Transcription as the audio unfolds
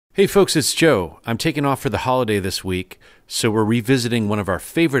Hey folks, it's Joe. I'm taking off for the holiday this week, so we're revisiting one of our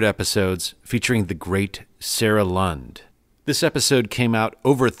favorite episodes featuring the great Sara Lund. This episode came out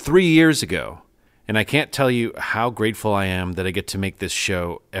over 3 years ago, and I can't tell you how grateful I am that I get to make this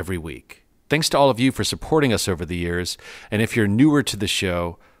show every week. Thanks to all of you for supporting us over the years, and if you're newer to the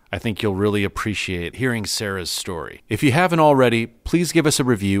show, I think you'll really appreciate hearing Sara's story. If you haven't already, please give us a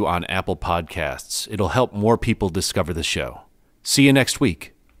review on Apple Podcasts. It'll help more people discover the show. See you next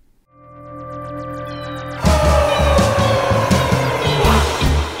week.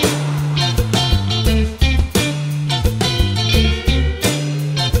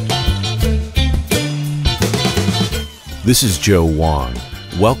 This is Joe Wong.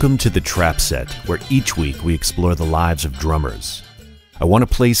 Welcome to The Trap Set, where each week we explore the lives of drummers. I want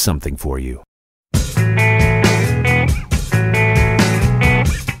to play something for you.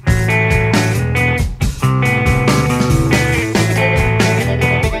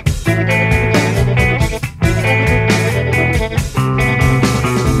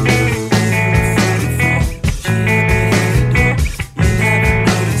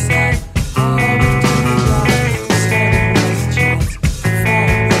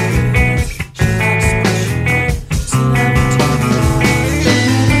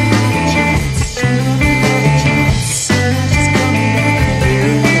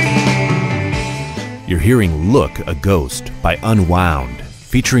 You're hearing Look, a Ghost by Unwound,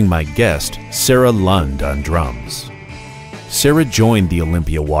 featuring my guest, Sara Lund on drums. Sara joined the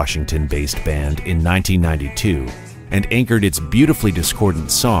Olympia, Washington-based band in 1992 and anchored its beautifully discordant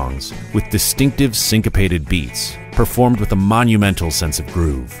songs with distinctive syncopated beats, performed with a monumental sense of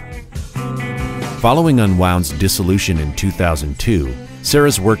groove. Following Unwound's dissolution in 2002,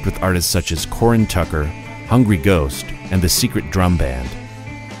 Sara's worked with artists such as Corin Tucker, Hungry Ghost, and the Secret Drum Band.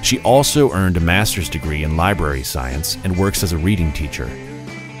 She also earned a master's degree in library science and works as a reading teacher.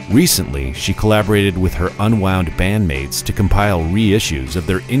 Recently, she collaborated with her Unwound bandmates to compile reissues of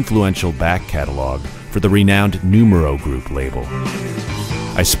their influential back catalog for the renowned Numero Group label.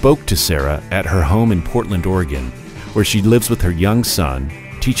 I spoke to Sara at her home in Portland, Oregon, where she lives with her young son,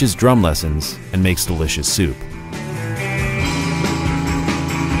 teaches drum lessons, and makes delicious soup.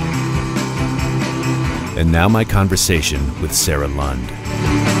 And now my conversation with Sara Lund.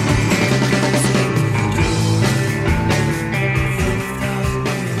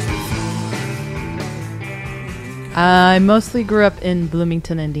 I mostly grew up in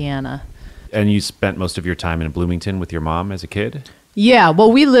Bloomington, Indiana. And you spent most of your time in Bloomington with your mom as a kid? Yeah,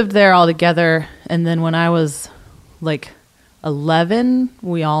 well, we lived there all together, and then when I was like 11,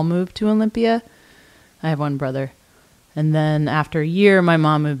 we all moved to Olympia. I have one brother. And then after a year, my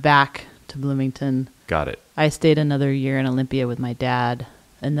mom moved back to Bloomington. Got it. I stayed another year in Olympia with my dad,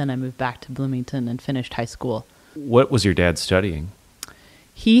 and then I moved back to Bloomington and finished high school. What was your dad studying?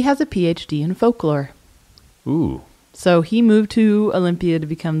 He has a PhD in folklore. Ooh. So he moved to Olympia to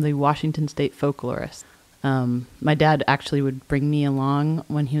become the Washington State folklorist. My dad actually would bring me along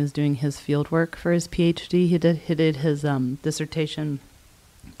when he was doing his field work for his PhD. He did his dissertation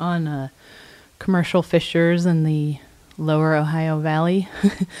on commercial fishers in the lower Ohio Valley.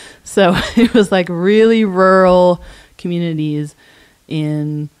 So it was like really rural communities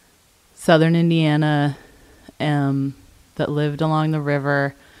in southern Indiana that lived along the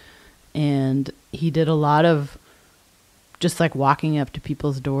river. And he did a lot of just like walking up to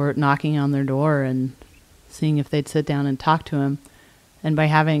people's door, knocking on their door and seeing if they'd sit down and talk to him. And by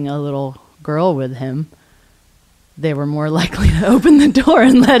having a little girl with him, they were more likely to open the door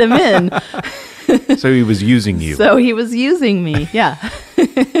and let him in. So he was using you. So he was using me, yeah.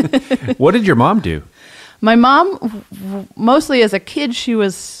 What did your mom do? My mom, mostly as a kid, she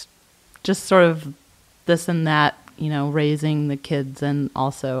was just sort of this and that, raising the kids, and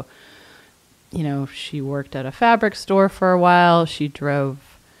also she worked at a fabric store for a while. She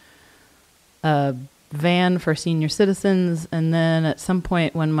drove a van for senior citizens. And then at some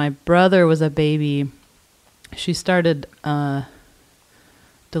point when my brother was a baby, she started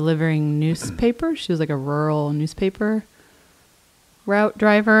delivering newspapers. She was like a rural newspaper route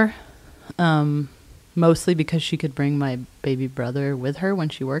driver, mostly because she could bring my baby brother with her when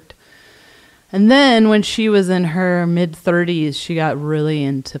she worked. And then when she was in her mid-30s, she got really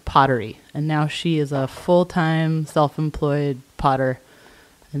into pottery. And now she is a full-time, self-employed potter.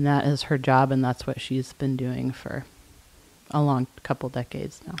 And that is her job, and that's what she's been doing for a long couple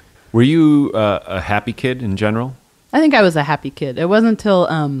decades now. Were you a happy kid in general? I think I was a happy kid. It wasn't until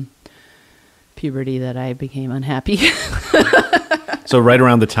puberty that I became unhappy. So right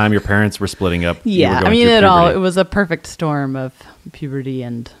around the time your parents were splitting up, yeah, it was a perfect storm of puberty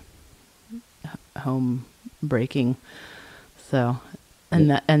and home breaking. So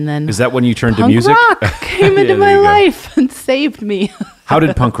And then Is that when you turned to punk music? rock came into there my you go. life and saved me. How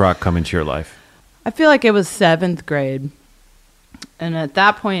did punk rock come into your life? I feel like it was 7th grade. And at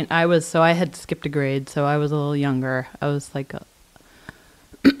that point, I had skipped a grade, so I was a little younger. I was like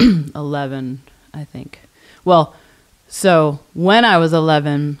 11, I think. Well, so when I was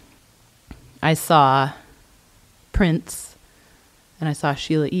 11, I saw Prince, and I saw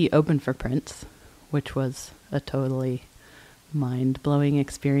Sheila E. open for Prince, which was a totally mind-blowing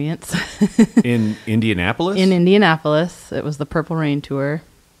experience. In Indianapolis? In Indianapolis. It was the Purple Rain tour.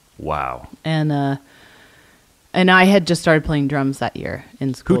 Wow. And I had just started playing drums that year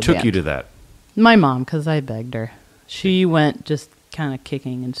in school. Who took band. you to that? My mom, because I begged her. She went just kind of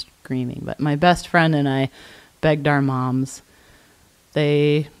kicking and screaming. But my best friend and I begged our moms.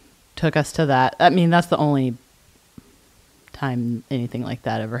 They took us to that. I mean, that's the only time anything like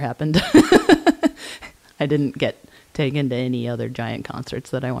that ever happened. I didn't get taken to any other giant concerts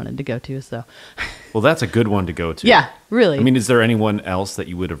that I wanted to go to. So, Well, that's a good one to go to. yeah, really. I mean, is there anyone else that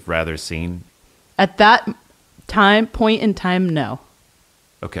you would have rather seen? At that point in time, no.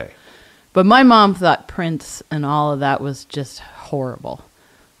 Okay. But my mom thought Prince and all of that was just horrible.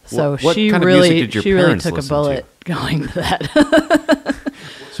 So What she kind of really, music did your she really parents took a listen to? bullet going to that.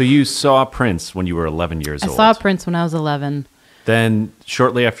 So you saw Prince when you were 11 years I old. saw Prince when I was 11. Then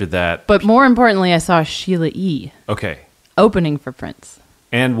shortly after that. But more importantly, I saw Sheila E. Okay. opening for Prince.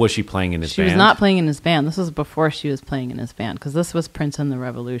 And was she playing in his She band? was not playing in his band. This was before she was playing in his band, because this was Prince and the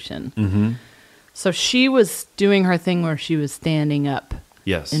Revolution. Mm-hmm. So she was doing her thing where she was standing up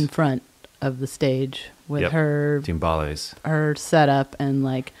Yes. in front of the stage with Yep. her Timbales. setup and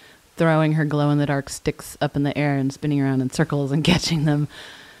like throwing her glow-in-the-dark sticks up in the air and spinning around in circles and catching them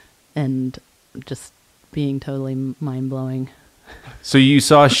and just being totally mind-blowing. So you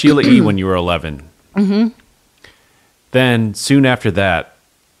saw Sheila E. when you were 11. Mm-hmm. Then soon after that,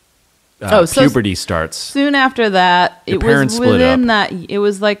 so puberty starts. Soon after that, Your it parents was split within up. that. It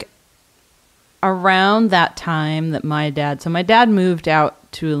was like around that time that my dad moved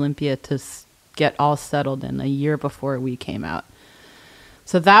out to Olympia to get all settled in a year before we came out.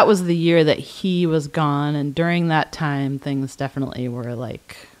 So that was the year that he was gone, and during that time, things definitely were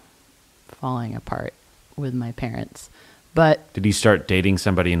like falling apart with my parents. But Did he start dating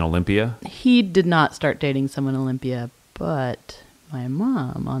somebody in Olympia? he did not start dating someone in Olympia, but my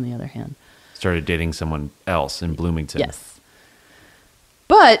mom, on the other hand, Started dating someone else in Bloomington. yes.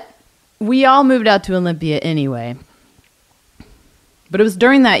 But we all moved out to Olympia anyway. But it was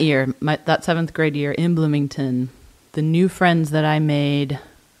during that year, that 7th grade year in Bloomington, the new friends that I made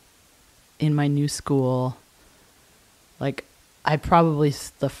in my new school, like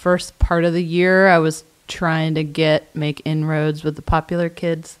the first part of the year, I was trying to make inroads with the popular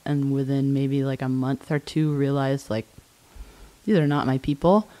kids, and within maybe like a month or two realized like, these are not my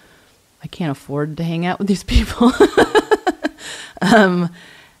people. I can't afford to hang out with these people. And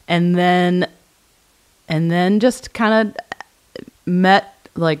then just kind of met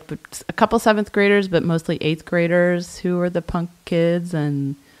like a couple 7th graders, but mostly 8th graders who were the punk kids.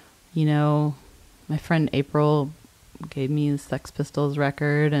 And, you know, my friend April gave me the Sex Pistols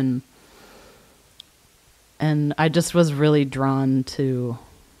record, and I just was really drawn to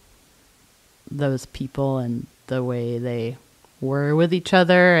those people and the way they were with each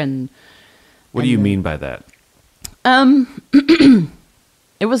other. And What do you mean by that?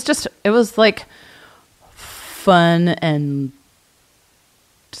 it was like fun and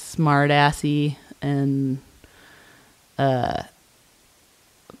smart-assy and but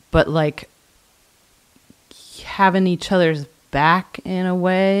like having each other's back in a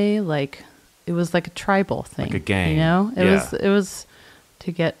way, like it was like a tribal thing, Like a gang. you know. Yeah. It was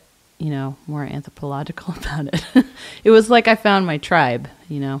to get, you know, more anthropological about it. It was like I found my tribe,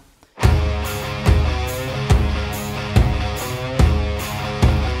 you know.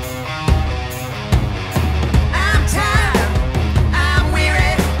 I'm tired, I'm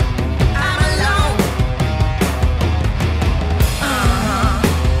weary, I'm alone.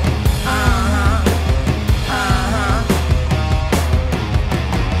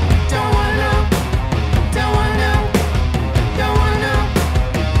 Don't wanna know, don't wanna know, don't wanna know.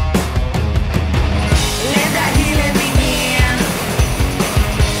 Let that healing begin.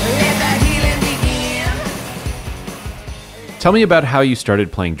 Let that healing begin. Tell me about how you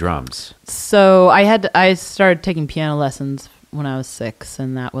started playing drums. So I started taking piano lessons when I was 6,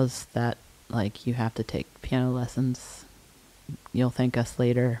 and that was that, like, you have to take piano lessons. You'll thank us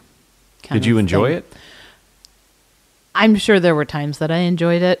later. Did you enjoy it? I'm sure there were times that I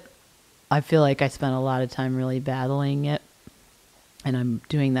enjoyed it. I feel like I spent a lot of time really battling it, and I'm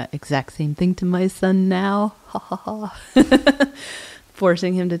doing that exact same thing to my son now. Ha ha ha.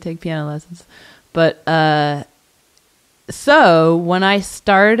 forcing him to take piano lessons. But so when I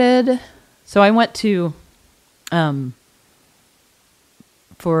started, so I went to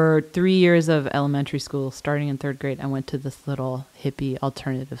for 3 years of elementary school, starting in third grade. I went to this little hippie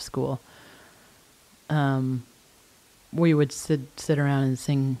alternative school. We would sit around and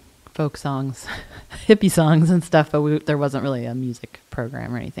sing folk songs, hippie songs and stuff, but there wasn't really a music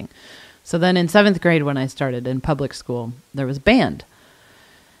program or anything. So then in 7th grade, when I started in public school, there was band.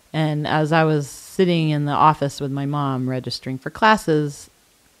 And as I was sitting in the office with my mom registering for classes,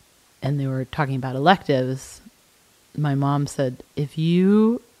 and they were talking about electives, my mom said, if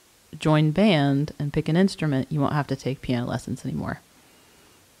you join band and pick an instrument, you won't have to take piano lessons anymore.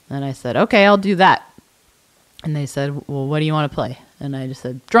 And I said, okay, I'll do that. And they said, well, what do you want to play? And I just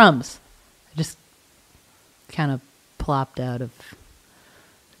said, drums. I just kind of plopped out of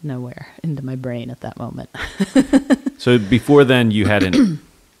nowhere into my brain at that moment. So before then, you hadn't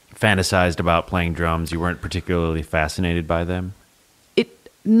fantasized about playing drums. You weren't particularly fascinated by them?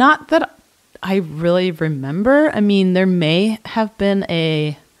 Not that I really remember. I mean, there may have been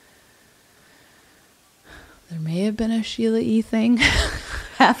a Sheila E. thing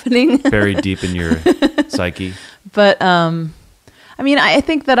happening. Buried deep in your psyche. But, I mean, I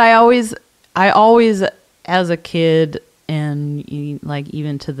think that I always, as a kid and like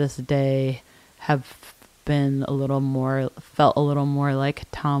even to this day, have been felt a little more like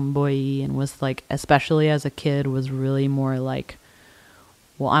tomboy-y, and was like, especially as a kid, was really more like,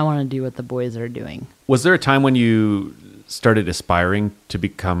 well, I want to do what the boys are doing. Was there a time when you started aspiring to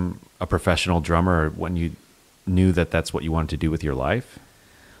become a professional drummer, or when you knew that that's what you wanted to do with your life?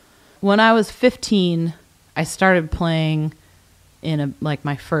 When I was 15, I started playing in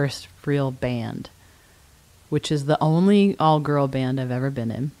my first real band, which is the only all-girl band I've ever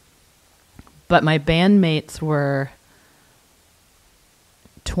been in. But my bandmates were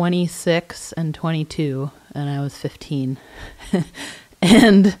 26 and 22, and I was 15.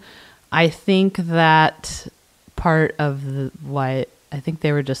 And I think that part of why I think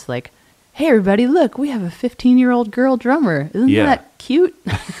they were just like, hey, everybody, look, we have a 15-year-old girl drummer. Isn't that cute?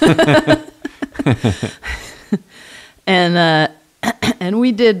 And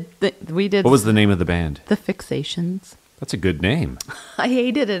we did. What was the name of the band? The Fixations. That's a good name. I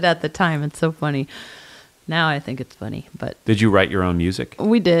hated it at the time. It's so funny. Now I think it's funny. But did you write your own music?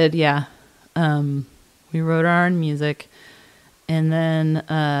 We did, yeah. We wrote our own music. And then...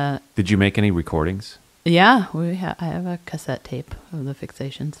 did you make any recordings? Yeah, I have a cassette tape of the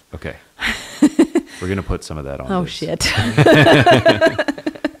Fixations. Okay. We're going to put some of that on. Oh, shit.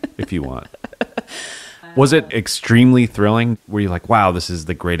 If you want. Was it extremely thrilling? Were you like, wow, this is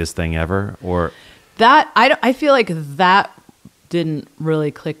the greatest thing ever? Or I feel like that didn't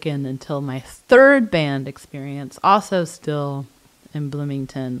really click in until my third band experience, also still in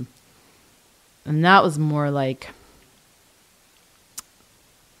Bloomington. And that was more like...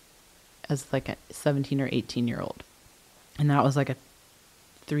 as like a 17 or 18-year-old. And that was like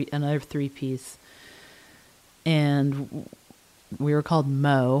another three-piece. And we were called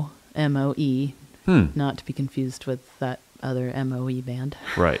Moe, M-O-E, not to be confused with that other M-O-E band.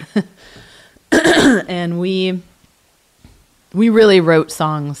 Right. And we really wrote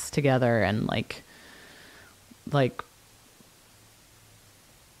songs together, and like that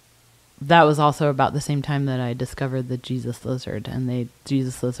was also about the same time that I discovered the Jesus Lizard, and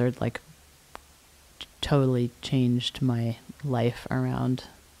Jesus Lizard like totally changed my life around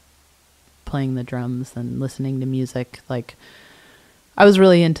playing the drums and listening to music. Like, I was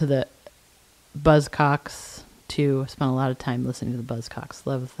really into the Buzzcocks too. I spent a lot of time listening to the Buzzcocks.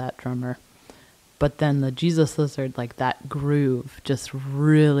 Love that drummer. But then the Jesus Lizard, like that groove just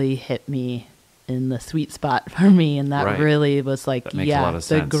really hit me in the sweet spot for me. And that really was like, that makes a lot of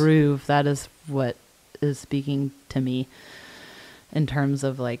sense. The groove, that is what is speaking to me in terms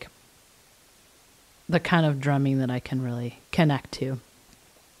of like the kind of drumming that I can really connect to.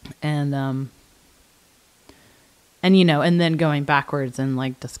 And you know, and then going backwards and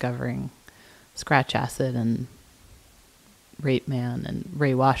like discovering Scratch Acid and Rape Man and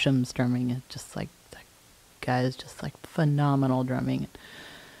Ray Washam's drumming. It's just like, that guy is just like phenomenal drumming.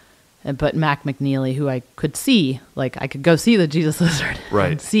 But Mac McNeely, who I could see, like I could go see the Jesus Lizard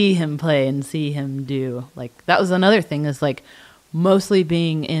and see him play and see him do. Like that was another thing, is like mostly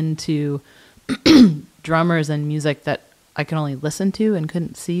being into drummers and music that I could only listen to and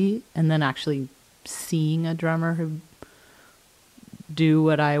couldn't see, and then actually seeing a drummer who do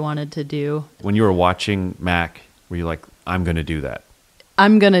what I wanted to do. When you were watching Mac, were you like, I'm going to do that?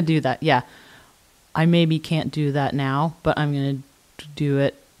 I'm going to do that, yeah. I maybe can't do that now, but I'm going to do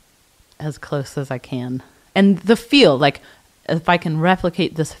it as close as I can. And the feel, like if I can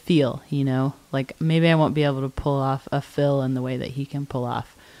replicate this feel, you know, like maybe I won't be able to pull off a fill in the way that he can pull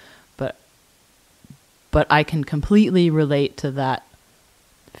off, but I can completely relate to that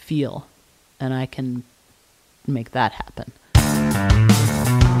feel, and I can make that happen.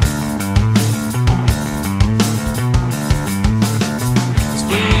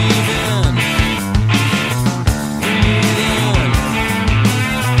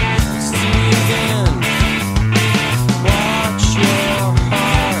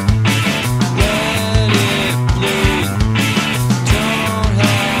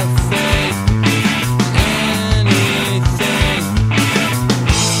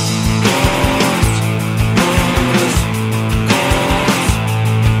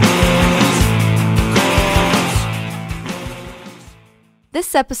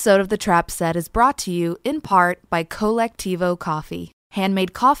 This episode of The Trap Set is brought to you in part by Collectivo Coffee.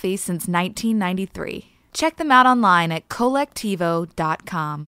 Handmade coffee since 1993. Check them out online at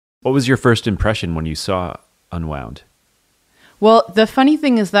collectivo.com. What was your first impression when you saw Unwound? Well, the funny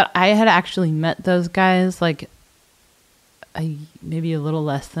thing is that I had actually met those guys like maybe a little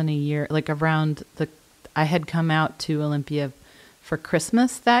less than a year, like around I had come out to Olympia for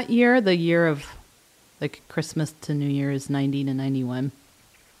Christmas that year, the year of like Christmas to New Year's 90 to 91.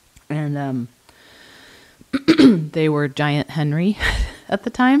 And they were Giant Henry at the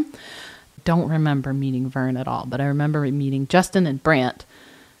time. Don't remember meeting Vern at all, but I remember meeting Justin and Brant,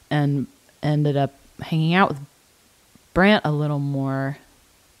 and ended up hanging out with Brant a little more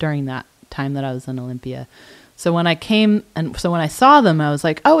during that time that I was in Olympia. So when I saw them, I was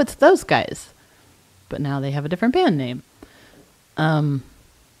like, oh, it's those guys. But now they have a different band name.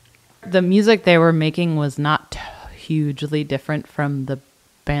 The music they were making was not hugely different from the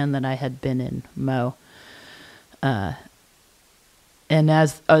band that I had been in, Mo. And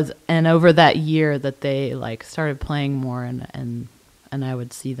and over that year that they like started playing more and I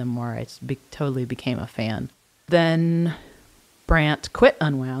would see them more, I totally became a fan. Then Brant quit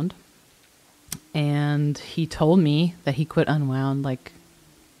Unwound, and he told me that he quit Unwound like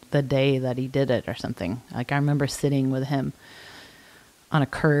the day that he did it or something. Like I remember sitting with him on a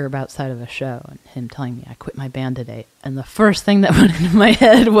curb outside of a show and him telling me I quit my band today. And the first thing that went into my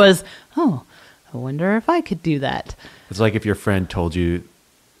head was, oh, I wonder if I could do that. It's like if your friend told you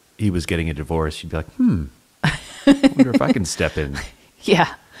he was getting a divorce, you'd be like, I wonder if I can step in.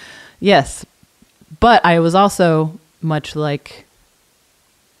 Yeah. Yes. But I was also much like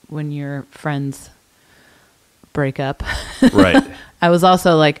when your friends break up. Right. I was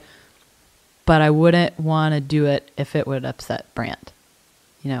also like, but I wouldn't want to do it if it would upset Brant.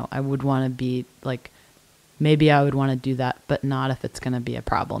 You know, I would want to be like, maybe I would want to do that, but not if it's going to be a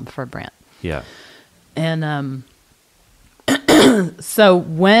problem for Brant. Yeah. And so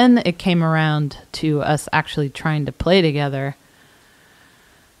when it came around to us actually trying to play together,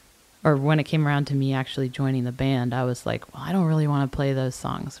 or when it came around to me actually joining the band, I was like, well, I don't really want to play those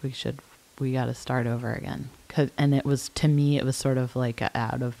songs. We got to start over again. And it was, to me, it was sort of like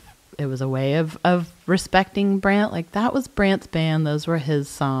it was a way of respecting Brant. Like, that was Brant's band. Those were his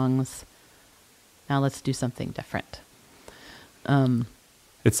songs. Now let's do something different.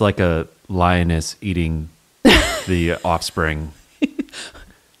 It's like a lioness eating the offspring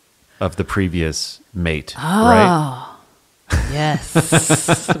of the previous mate, right?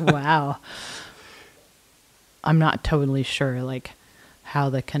 Yes. Wow. I'm not totally sure, like, how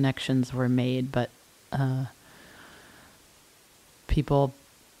the connections were made, but people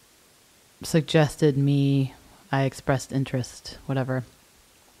suggested me, I expressed interest, whatever.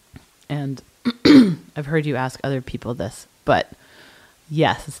 And I've heard you ask other people this, but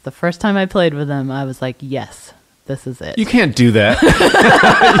yes, it's the first time I played with them. I was like, yes, this is it. You can't do that.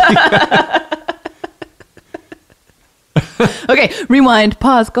 Okay, rewind,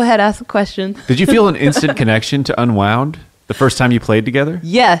 pause, go ahead, ask a question. Did you feel an instant connection to Unwound the first time you played together?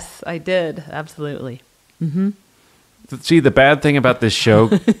 Yes, I did. Absolutely. Mm-hmm. See, the bad thing about this show,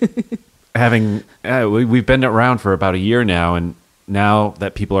 we've been around for about a year now, and now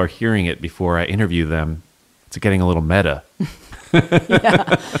that people are hearing it before I interview them, it's getting a little meta.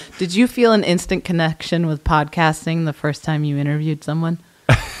 Yeah. Did you feel an instant connection with podcasting the first time you interviewed someone?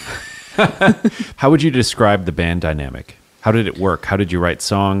 How would you describe the band dynamic? How did it work? How did you write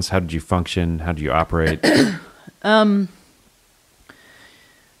songs? How did you function? How did you operate? I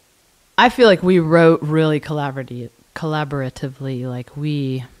feel like we wrote really collaboratively. Like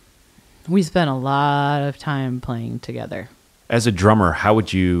we spent a lot of time playing together. As a drummer, how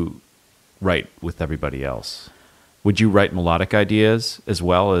would you write with everybody else? Would you write melodic ideas as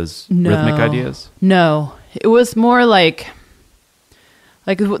well as rhythmic ideas? No, it was more like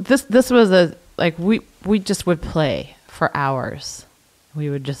this was we just would play for hours.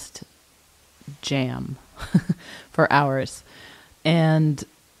 We would just jam for hours. And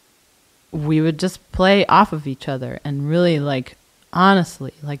we would just play off of each other. And really, like,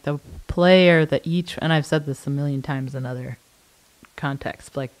 honestly, like the player that each, and I've said this a million times in other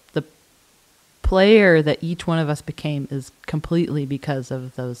contexts, like the player that each one of us became is completely because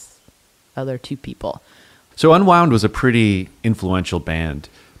of those other two people. So Unwound was a pretty influential band,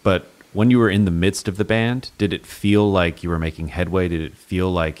 but when you were in the midst of the band, did it feel like you were making headway? Did it feel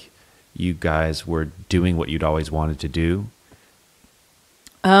like you guys were doing what you'd always wanted to do?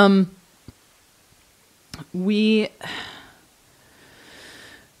 It's weird.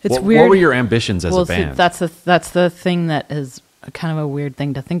 What were your ambitions as a band? See, that's the thing that is kind of a weird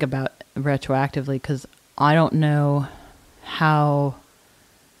thing to think about retroactively, because I don't know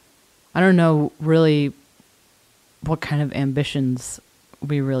really what kind of ambitions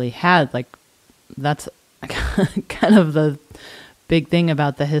we really had. Like, that's kind of the big thing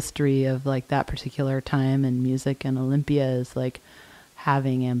about the history of like that particular time in music and Olympia is like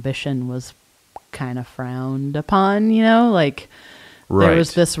having ambition was kind of frowned upon, you know, like right. There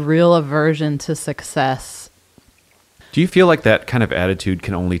was this real aversion to success. Do you feel like that kind of attitude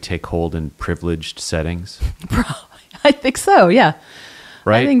can only take hold in privileged settings? Probably. I think so. Yeah.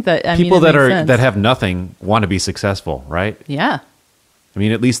 Right. I think that people that have nothing want to be successful, right? Yeah. I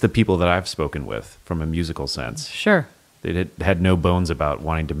mean, at least the people that I've spoken with from a musical sense. Sure. They had no bones about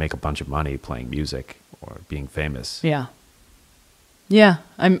wanting to make a bunch of money playing music or being famous. Yeah. Yeah.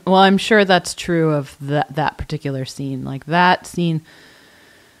 I'm sure that's true of that particular scene. Like that scene,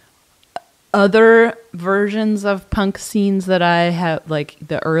 other versions of punk scenes that I have, like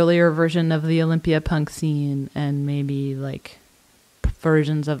the earlier version of the Olympia punk scene and maybe like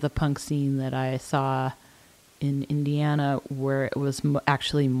versions of the punk scene that I saw in Indiana where it was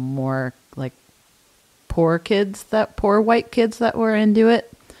actually more like poor white kids that were into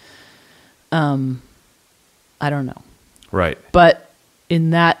it. I don't know. Right. But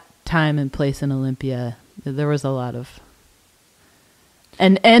in that time and place in Olympia, there was a lot of,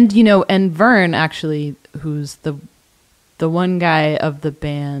 and you know, and Vern actually, who's the one guy of the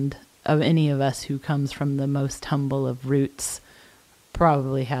band of any of us who comes from the most humble of roots,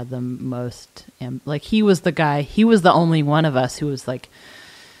 probably had the most, like he was the only one of us who was like,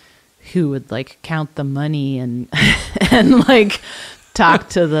 who would like count the money and and like talk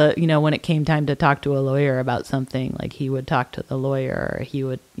to the, you know, when it came time to talk to a lawyer about something, like he would talk to the lawyer or he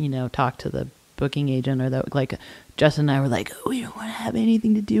would, you know, talk to the booking agent, or that, like Justin and I were like, oh, we don't want to have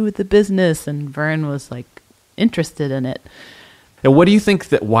anything to do with the business, and Vern was like interested in it. And why do you think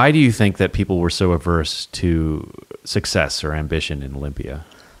that people were so averse to success or ambition in Olympia?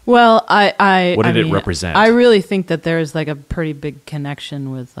 Well, what did it represent? I really think that there's like a pretty big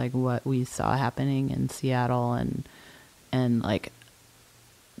connection with like what we saw happening in Seattle and like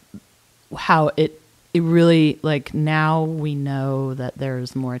how it really, like, now we know that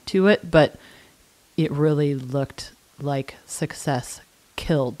there's more to it, but it really looked like success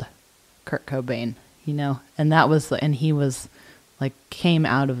killed Kurt Cobain, you know, and he was like came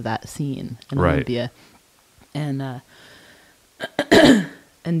out of that scene in right. Olympia, and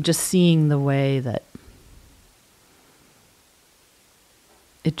and just seeing the way that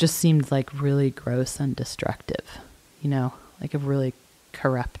it just seemed like really gross and destructive, you know, like a really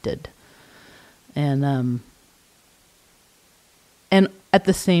corrupted, and at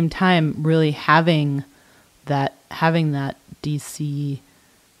the same time really having that DC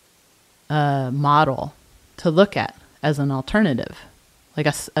model to look at as an alternative, like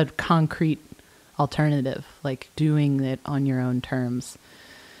a concrete alternative, like doing it on your own terms,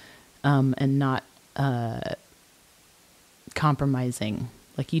 and not compromising.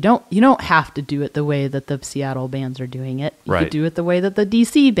 Like you don't have to do it the way that the Seattle bands are doing it. You right. could do it the way that the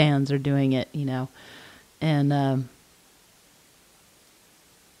DC bands are doing it, you know, and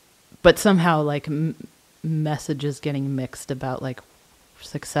but somehow like messages getting mixed about like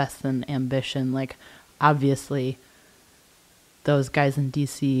success and ambition. Like obviously those guys in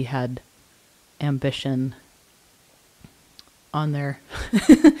DC had ambition on their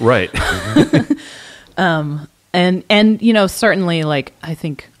right. And you know, certainly like I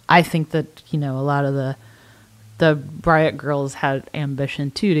think that, you know, a lot of the Riot Girls had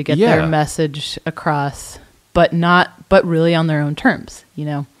ambition too to get their message across, but really on their own terms, you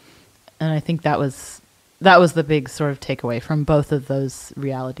know. And I think that was the big sort of takeaway from both of those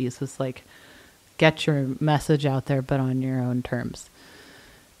realities, was like, get your message out there, but on your own terms.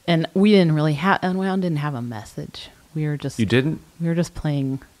 And we didn't really Unwound didn't have a message. We were just... You didn't? We were just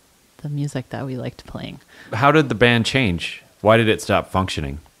playing the music that we liked playing. How did the band change? Why did it stop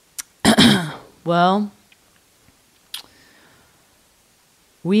functioning? Well,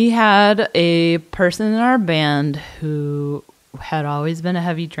 We had a person in our band who had always been a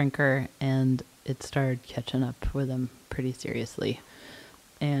heavy drinker, and it started catching up with him pretty seriously.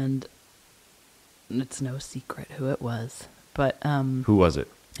 And it's no secret who it was. But Who was it?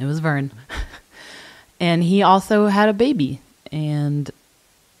 it was Vern. And he also had a baby. And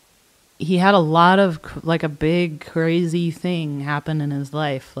he had a lot of, like, a big, crazy thing happen in his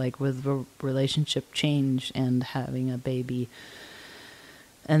life, like with a relationship change and having a baby.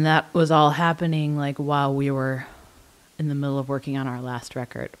 And that was all happening, like, while we were in the middle of working on our last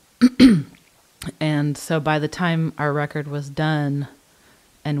record. And so by the time our record was done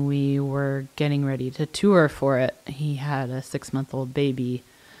and we were getting ready to tour for it, he had a 6-month-old baby.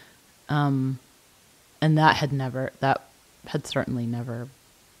 And that had certainly never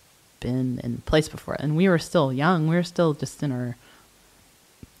been in place before. And we were still young. We were still just we're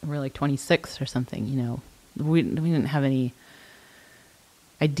like 26 or something, you know. We didn't have any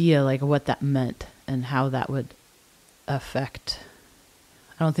idea, like, what that meant and how that would affect.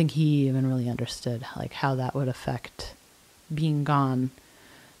 I don't think he even really understood, like, how that would affect being gone.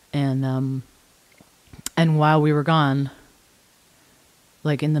 And while we were gone,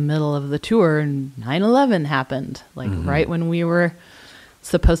 like, in the middle of the tour, 9/11 happened, like, right when we were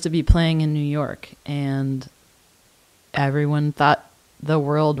supposed to be playing in New York, and everyone thought the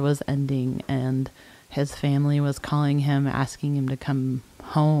world was ending, and his family was calling him, asking him to come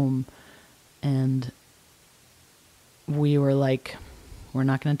home, and we were like, we're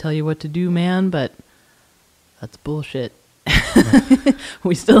not going to tell you what to do, man, but that's bullshit.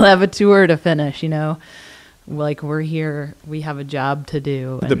 We still have a tour to finish, you know? Like, we're here, we have a job to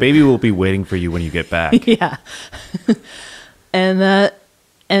do. The baby will be waiting for you when you get back. Yeah.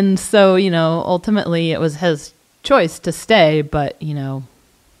 And so, you know, ultimately it was his choice to stay, but, you know,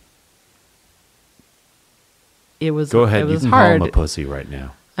 it was Go ahead, it you was can hard. call him a pussy right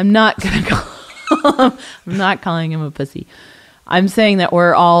now. I'm not going to call him, I'm not calling him a pussy. I'm saying that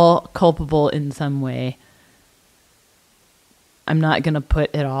we're all culpable in some way. I'm not going to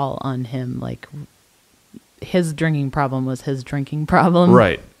put it all on him. Like, his drinking problem was his drinking problem.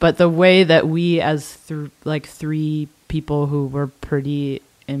 Right. But the way that we, as three people who were pretty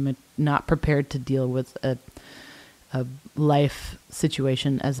not prepared to deal with a life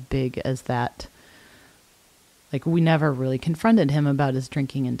situation as big as that, like, we never really confronted him about his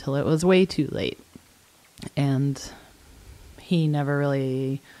drinking until it was way too late. And he never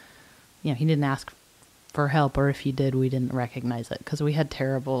really, you know, he didn't ask for help, or if he did, we didn't recognize it because we had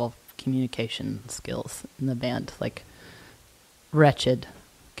terrible communication skills in the band, like wretched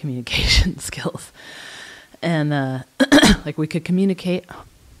communication skills. And like, we could communicate,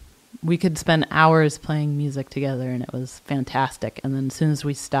 we could spend hours playing music together, and it was fantastic. And then as soon as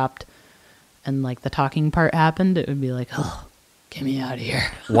we stopped and, like, the talking part happened, it would be like, oh, get me out of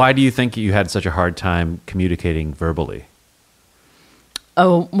here. Why do you think you had such a hard time communicating verbally?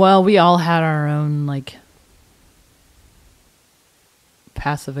 Oh, well, we all had our own, like,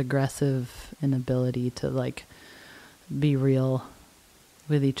 passive-aggressive inability to, like, be real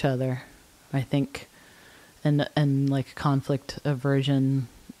with each other, I think. And like, conflict aversion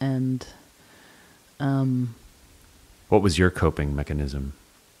and... What was your coping mechanism?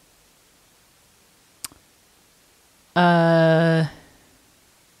 I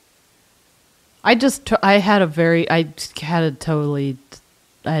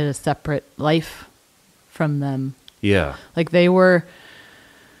had a separate life from them. Yeah. Like, they were,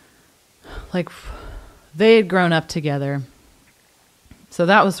 like, they had grown up together. So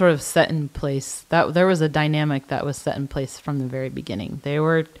that was sort of set in place. That there was a dynamic that was set in place from the very beginning. They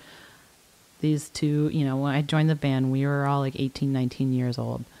were these two, you know, when I joined the band, we were all like 18, 19 years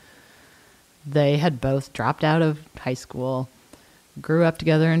old. They had both dropped out of high school, grew up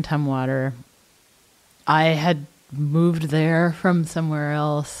together in Tumwater. I had moved there from somewhere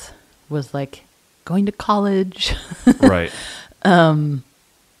else, was like going to college. Right. And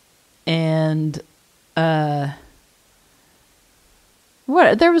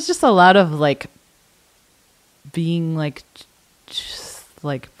there was just a lot of, like, being, like, just,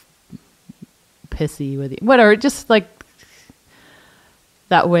 like, pissy with you, whatever, just, like,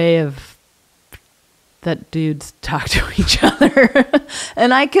 that way of that dudes talk to each other.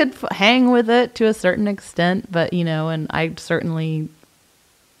 And I could hang with it to a certain extent, but, you know, and I certainly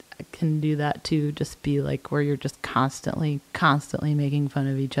can do that too, just be like, where you're just constantly making fun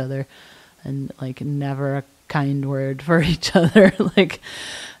of each other and, like, never a kind word for each other. Like,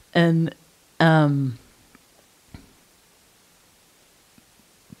 and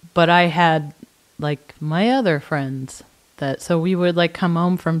but I had, like, my other friends that, so we would, like, come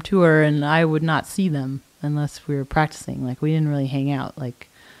home from tour and I would not see them unless we were practicing. Like, we didn't really hang out. Like,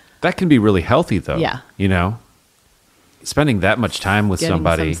 That can be really healthy, though. Yeah. You know, spending that much time with Getting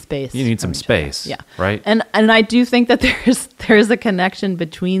somebody, some space you need from some each other. space. Yeah. Right. And I do think that there's a connection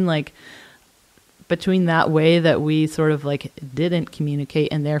between that way that we sort of like didn't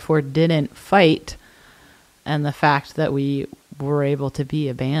communicate and therefore didn't fight, and the fact that we were able to be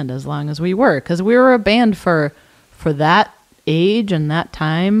a band as long as we were, because we were a band for that age and that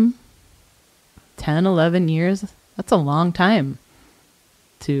time, 10, 11 years. That's a long time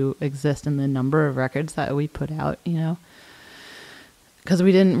to exist in the number of records that we put out, you know, because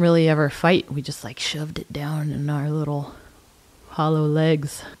we didn't really ever fight. We just like shoved it down in our little hollow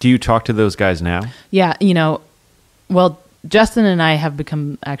legs. Do you talk to those guys now? Yeah, you know, well, Justin and I have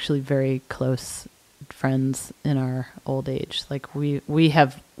become actually very close friends in our old age. Like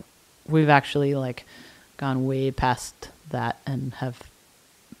we've actually like gone way past that and have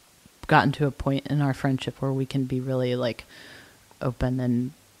gotten to a point in our friendship where we can be really like open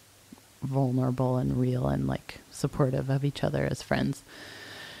and vulnerable and real and like supportive of each other as friends.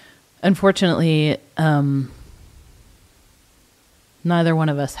 Unfortunately, neither one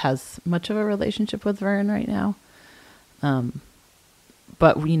of us has much of a relationship with Vern right now.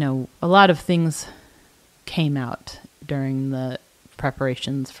 But you know, a lot of things came out during the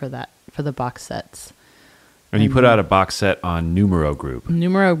preparations for the box sets. And you put out a box set on Numero Group.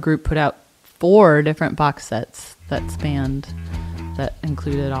 Numero Group put out 4 different box sets that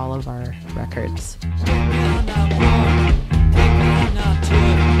included all of our records.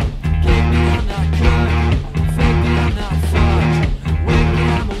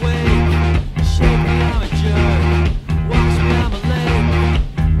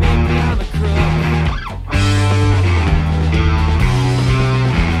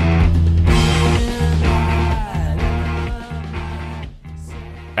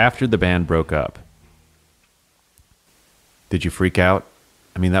 After the band broke up, did you freak out?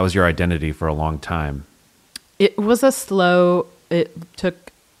 I mean, that was your identity for a long time. It was a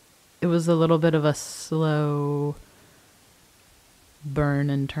little bit of a slow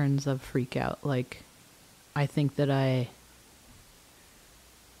burn in terms of freak out. Like, I think that I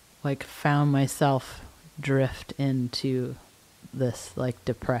like found myself drift into this like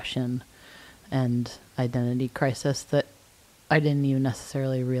depression and identity crisis that I didn't even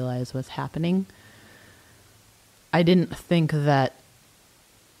necessarily realize was happening. I didn't think that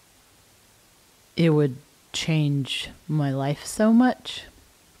it would change my life so much.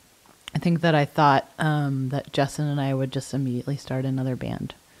 I think that I thought that Justin and I would just immediately start another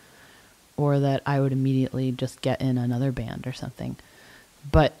band, or that I would immediately just get in another band or something.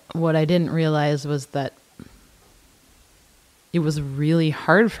 But what I didn't realize was that it was really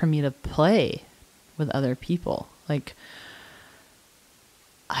hard for me to play with other people. Like,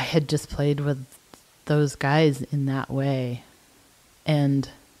 I had just played with those guys in that way, and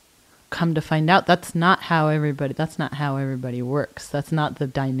come to find out that's not how everybody works. That's not the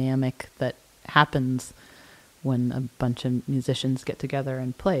dynamic that happens when a bunch of musicians get together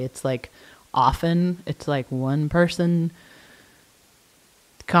and play. It's like often it's like one person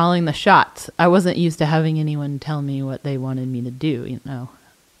calling the shots. I wasn't used to having anyone tell me what they wanted me to do, you know.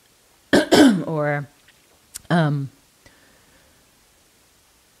 Or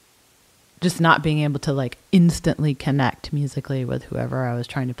just not being able to like instantly connect musically with whoever I was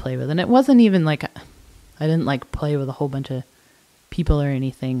trying to play with. And it wasn't even like, I didn't like play with a whole bunch of people or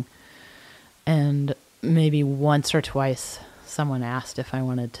anything. And maybe once or twice someone asked if I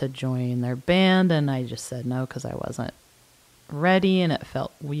wanted to join their band, and I just said no, because I wasn't ready and it felt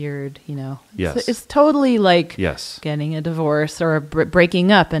weird, you know. Yes. It's totally like Yes. getting a divorce or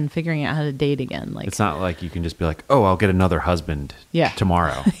breaking up and figuring out how to date again. Like, It's not like you can just be like, oh, I'll get another husband Yeah.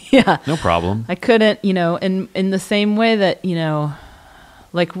 tomorrow. yeah. No problem. I couldn't, you know, in the same way that, you know,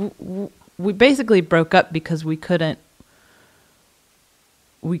 like we basically broke up because like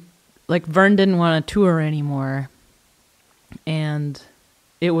Vern didn't want to tour anymore, and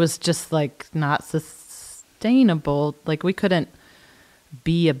it was just like not sustainable. Like, we couldn't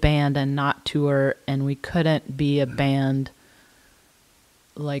be a band and not tour, and we couldn't be a band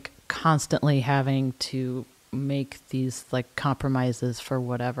like constantly having to make these like compromises for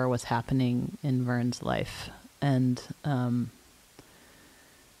whatever was happening in Vern's life. And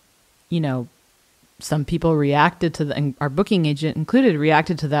you know, some people reacted to and our booking agent included,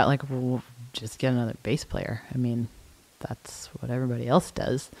 reacted to that like, well, we'll just get another bass player. I mean, that's what everybody else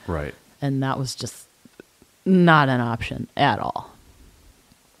does. Right. And that was just not an option at all.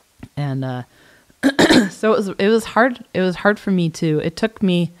 And so it was hard. It was hard for me too. It took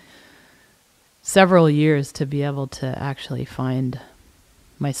me several years to be able to actually find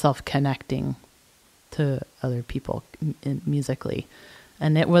myself connecting to other people musically.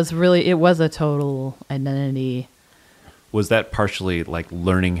 And it was a total identity. Was that partially like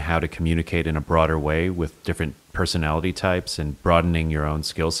learning how to communicate in a broader way with different personality types and broadening your own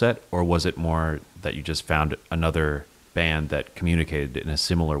skill set? Or was it more that you just found another band that communicated in a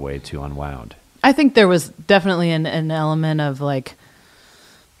similar way to Unwound? I think there was definitely an element of like,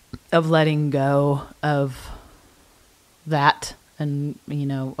 of letting go of that and, you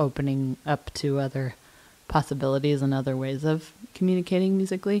know, opening up to other possibilities and other ways of communicating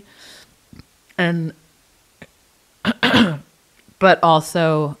musically. And, but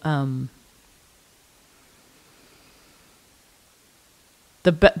also,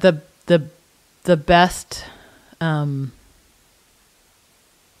 the best, and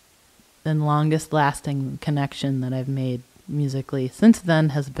longest lasting connection that I've made musically since then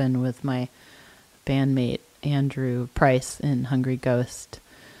has been with my bandmate Andrew Price in Hungry Ghost.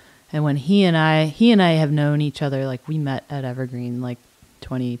 And when he and I have known each other, like we met at Evergreen like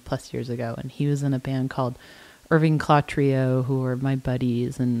 20 plus years ago, and he was in a band called Irving Claw Trio, who were my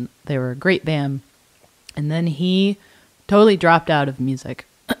buddies, and they were a great band. And then he totally dropped out of music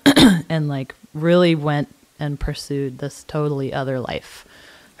and like really went and pursued this totally other life.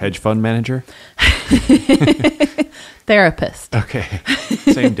 Hedge fund manager? Therapist. Okay.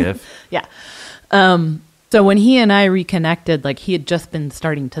 Same diff. Yeah. So when he and I reconnected, like he had just been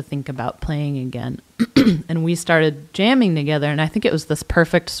starting to think about playing again and we started jamming together. And I think it was this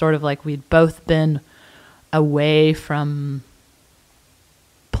perfect sort of like we'd both been away from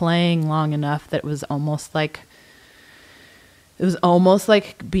playing long enough that it was almost like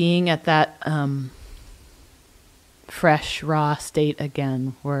being at that, fresh, raw state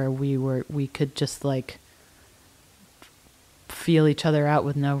again, where we could just like feel each other out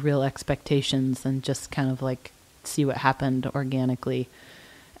with no real expectations and just kind of like see what happened organically.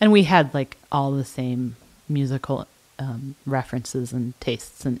 And we had like all the same musical references and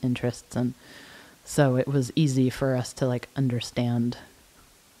tastes and interests, and so it was easy for us to like understand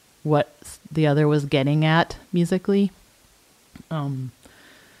what the other was getting at musically. And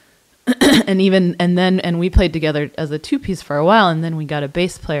we played together as a two-piece for a while, and then we got a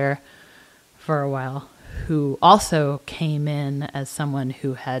bass player for a while who also came in as someone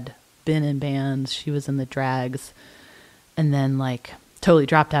who had been in bands. She was in the Drags, and then like totally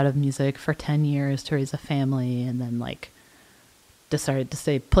dropped out of music for 10 years to raise a family, and then like decided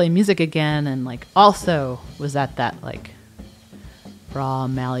to play music again, and like also was at that like raw,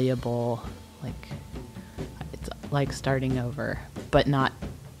 malleable, like it's like starting over, but not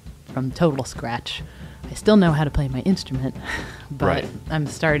from total scratch. I still know how to play my instrument, but right. I'm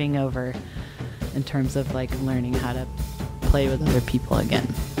starting over in terms of like learning how to play with other people again.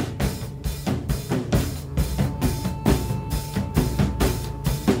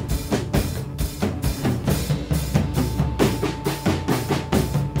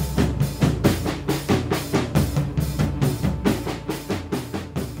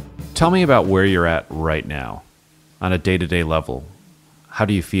 Tell me about where you're at right now on a day-to-day level. How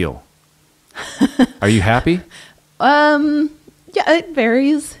do you feel? Are you happy? Yeah, it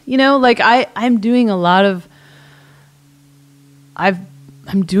varies. You know, like I'm doing a lot of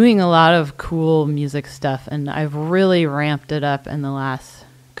cool music stuff, and I've really ramped it up in the last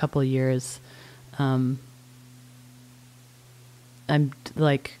couple of years. I'm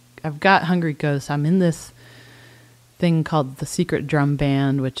like, I've got Hungry Ghost. I'm in this thing called the Secret Drum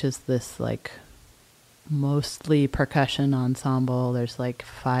Band, which is this like mostly percussion ensemble. There's like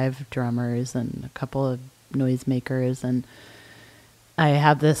 5 drummers and a couple of noisemakers, and I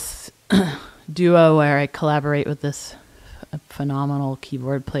have this duo where I collaborate with this phenomenal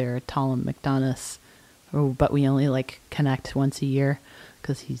keyboard player, Talum McDonough, but we only like connect once a year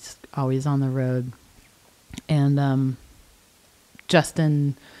because he's always on the road. And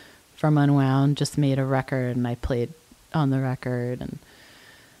Justin from Unwound just made a record, and I played on the record,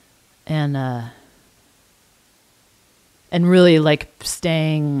 and really like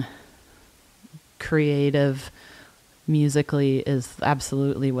staying creative musically is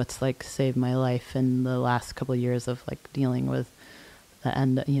absolutely what's like saved my life in the last couple of years of like dealing with the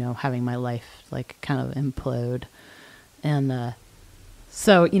end, you know, having my life like kind of implode. And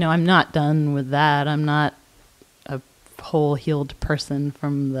so, you know, I'm not done with that. I'm not a whole healed person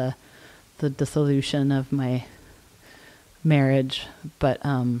from the dissolution of my marriage, but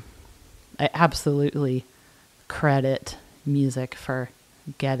I absolutely credit music for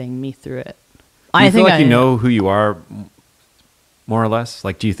getting me through it. Do you feel like you know who you are, more or less?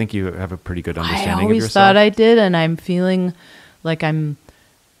 Like, do you think you have a pretty good understanding of yourself? I always thought I did, and I'm feeling like I'm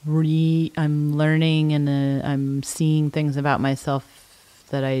learning, and I'm seeing things about myself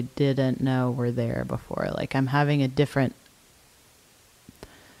that I didn't know were there before. Like I'm having a different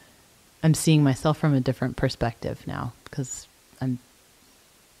I'm seeing myself from a different perspective now because I'm,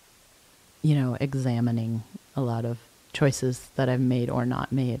 examining a lot of choices that I've made or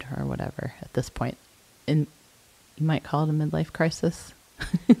not made or whatever at this point. And you might call it a midlife crisis.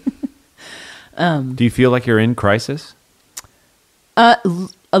 Do you feel like you're in crisis? A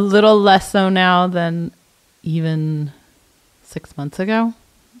little less so now than even 6 months ago,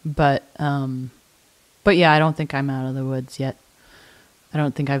 but yeah, I don't think I'm out of the woods yet. I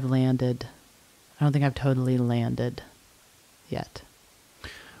don't think I've landed. I don't think I've totally landed yet.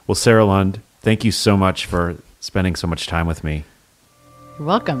 Well, Sara Lund, thank you so much for spending so much time with me. You're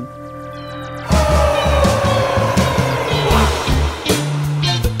welcome.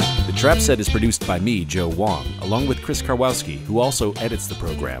 The Trap Set is produced by me, Joe Wong, along with Chris Karwowski, who also edits the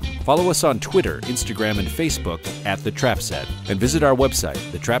program. Follow us on Twitter, Instagram, and Facebook at The Trap Set, and visit our website,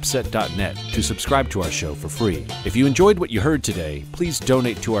 thetrapset.net, to subscribe to our show for free. If you enjoyed what you heard today, please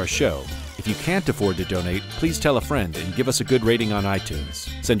donate to our show. If you can't afford to donate, please tell a friend and give us a good rating on iTunes.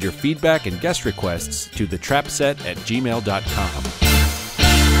 Send your feedback and guest requests to thetrapset@gmail.com.